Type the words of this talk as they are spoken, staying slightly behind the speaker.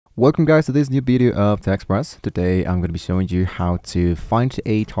Welcome guys to this new video of TechExpress. Today I'm going to be showing you how to find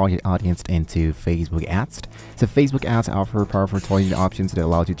a target audience into Facebook ads. So Facebook ads offer powerful targeting options that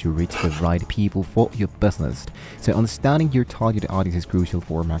allow you to reach the right people for your business. So understanding your target audience is crucial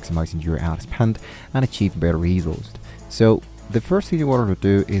for maximizing your ad spend and achieve better results. So the first thing you want to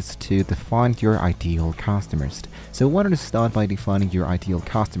do is to define your ideal customers. So you wanted to start by defining your ideal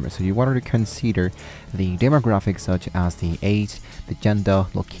customer. So you wanted to consider the demographics such as the age, the gender,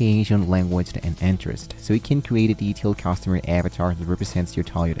 location, language, and interest. So you can create a detailed customer avatar that represents your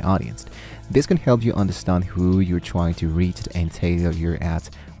target audience. This can help you understand who you're trying to reach and tailor your ads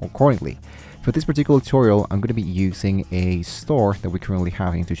accordingly. For this particular tutorial, I'm going to be using a store that we currently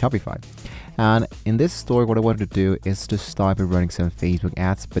have into Shopify. And in this store, what I wanted to do is to start by running some Facebook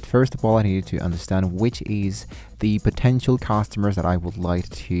ads. But first of all, I needed to understand which is the potential customers that I would like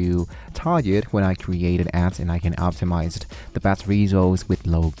to target when I created ads and I can optimize the best results with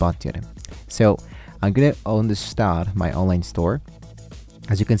low budget. So I'm going to understand my online store.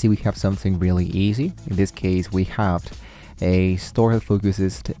 As you can see, we have something really easy. In this case, we have a store that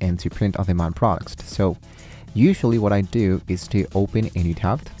focuses into print-on-demand products. So usually what I do is to open a new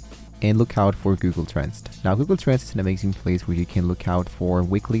tab and look out for Google Trends. Now Google Trends is an amazing place where you can look out for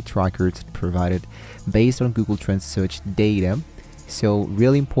weekly trackers provided based on Google Trends search data. So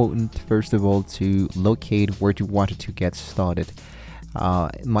really important, first of all, to locate where you wanted to get started.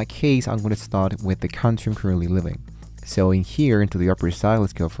 In my case, I'm going to start with the country I'm currently living. So in here, into the upper side,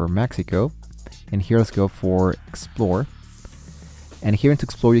 let's go for Mexico. And here, let's go for Explore. And here into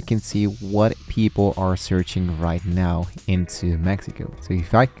Explore, you can see what people are searching right now into Mexico. So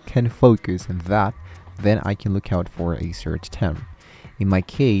if I can focus on that, then I can look out for a search term. In my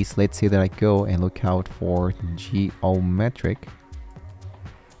case, let's say that I go and look out for geometric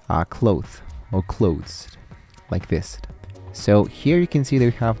clothes, like this. So here you can see they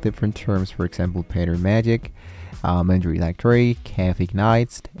have different terms, for example, painter magic, Mandarin Electric, cafe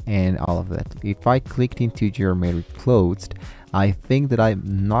nights, and all of that. If I clicked into geometric clothes, I think that I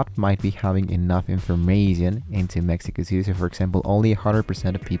might be having enough information into Mexico City. So for example, only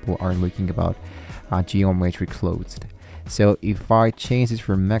 100% of people are looking about geometric clothes. So if I change this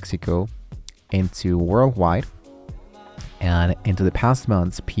from Mexico into worldwide, and into the past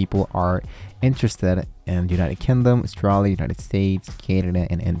months, people are interested in United Kingdom, Australia, United States, Canada,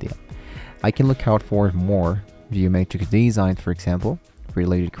 and India. I can look out for more geometric designs, for example,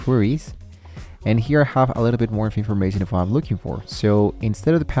 related queries. And here I have a little bit more information of what I'm looking for. So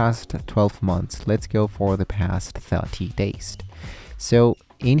instead of the past 12 months, let's go for the past 30 days. So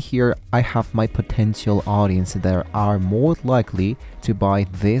in here, I have my potential audience that are more likely to buy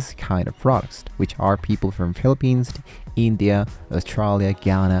this kind of products, which are people from Philippines, India, Australia,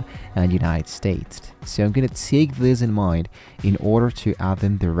 Ghana, and United States. So I'm going to take this in mind in order to add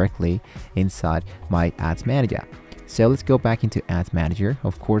them directly inside my Ads Manager. So let's go back into Ads Manager.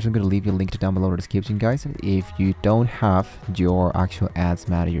 Of course, I'm going to leave you a link down below in the description, guys, if you don't have your actual Ads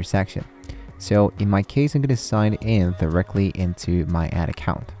Manager section. So in my case, I'm going to sign in directly into my ad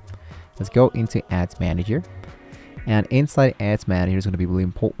account. Let's go into Ads Manager. And inside Ads Manager is going to be really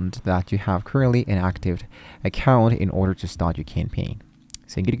important that you have currently an active account in order to start your campaign.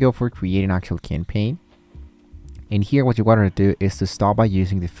 So I'm going to go for create an actual campaign. And here what you want to do is to start by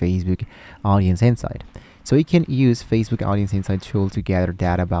using the Facebook Audience Insight. So you can use Facebook Audience Insight tool to gather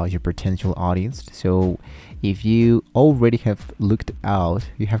data about your potential audience. So if you already have looked out,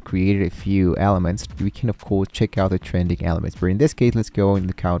 you have created a few elements, we can of course check out the trending elements. But in this case, let's go and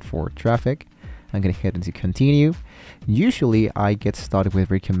look out for traffic. I'm going to hit into continue. Usually I get started with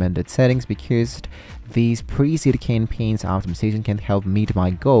recommended settings because these pre-seed campaigns optimization can help meet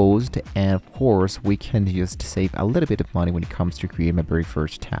my goals. And of course, we can just save a little bit of money when it comes to creating my very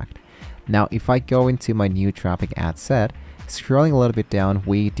first tag. Now, if I go into my new traffic ad set, scrolling a little bit down,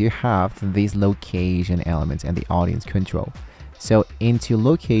 we do have these location elements and the audience control. So into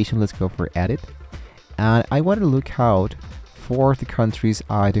location, let's go for edit. And I want to look out for the countries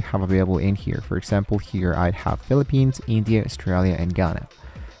I do have available in here. For example, here I have Philippines, India, Australia, and Ghana.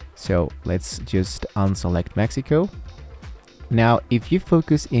 So let's just unselect Mexico. Now, if you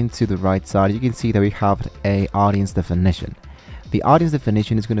focus into the right side, you can see that we have a audience definition. The audience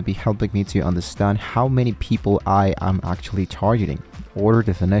definition is going to be helping me to understand how many people I am actually targeting. Order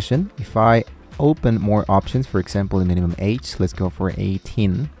definition, if I open more options, for example, the minimum age, let's go for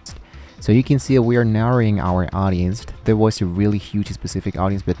 18. So you can see we are narrowing our audience. There was a really huge specific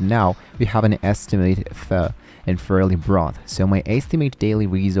audience, but now we have an estimate and fairly broad. So my estimate daily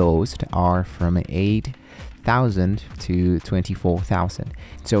results are from 8,000 to 24,000.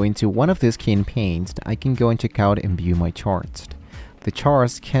 So into one of these campaigns, I can go and check out and view my charts. The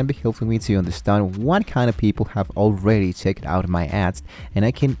charts can be helping me to understand what kind of people have already checked out my ads, and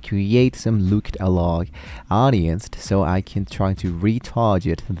I can create some lookalike audience so I can try to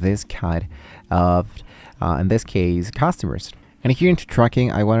retarget this kind of, in this case, customers. And here into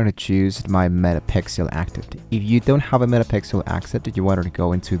tracking, I wanted to choose my metapixel active. If you don't have a metapixel active, you wanted to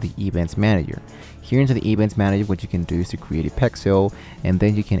go into the events manager. Here into the events manager, what you can do is to create a pixel, and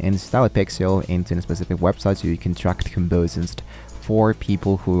then you can install a pixel into a specific website so you can track the conversions for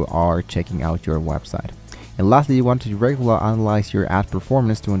people who are checking out your website. And lastly, you want to regularly analyze your ad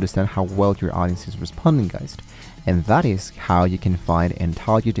performance to understand how well your audience is responding, guys. And that is how you can find and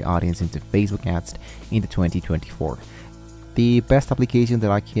target the audience into Facebook ads into 2024. The best application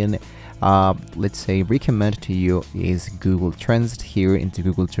that I can let's say recommend to you is Google Trends. Here into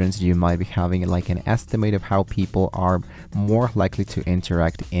Google Trends, you might be having like an estimate of how people are more likely to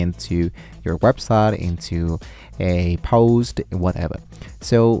interact into your website, into a post, whatever.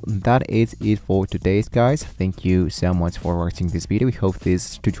 So that is it for today's, guys. Thank you so much for watching this video. We hope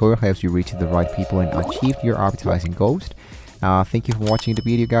this tutorial helps you reach the right people and achieve your advertising goals. Thank you for watching the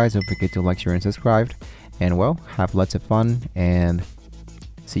video, guys. Don't forget to like, share, and subscribe. And well, have lots of fun, and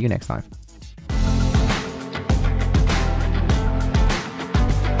see you next time.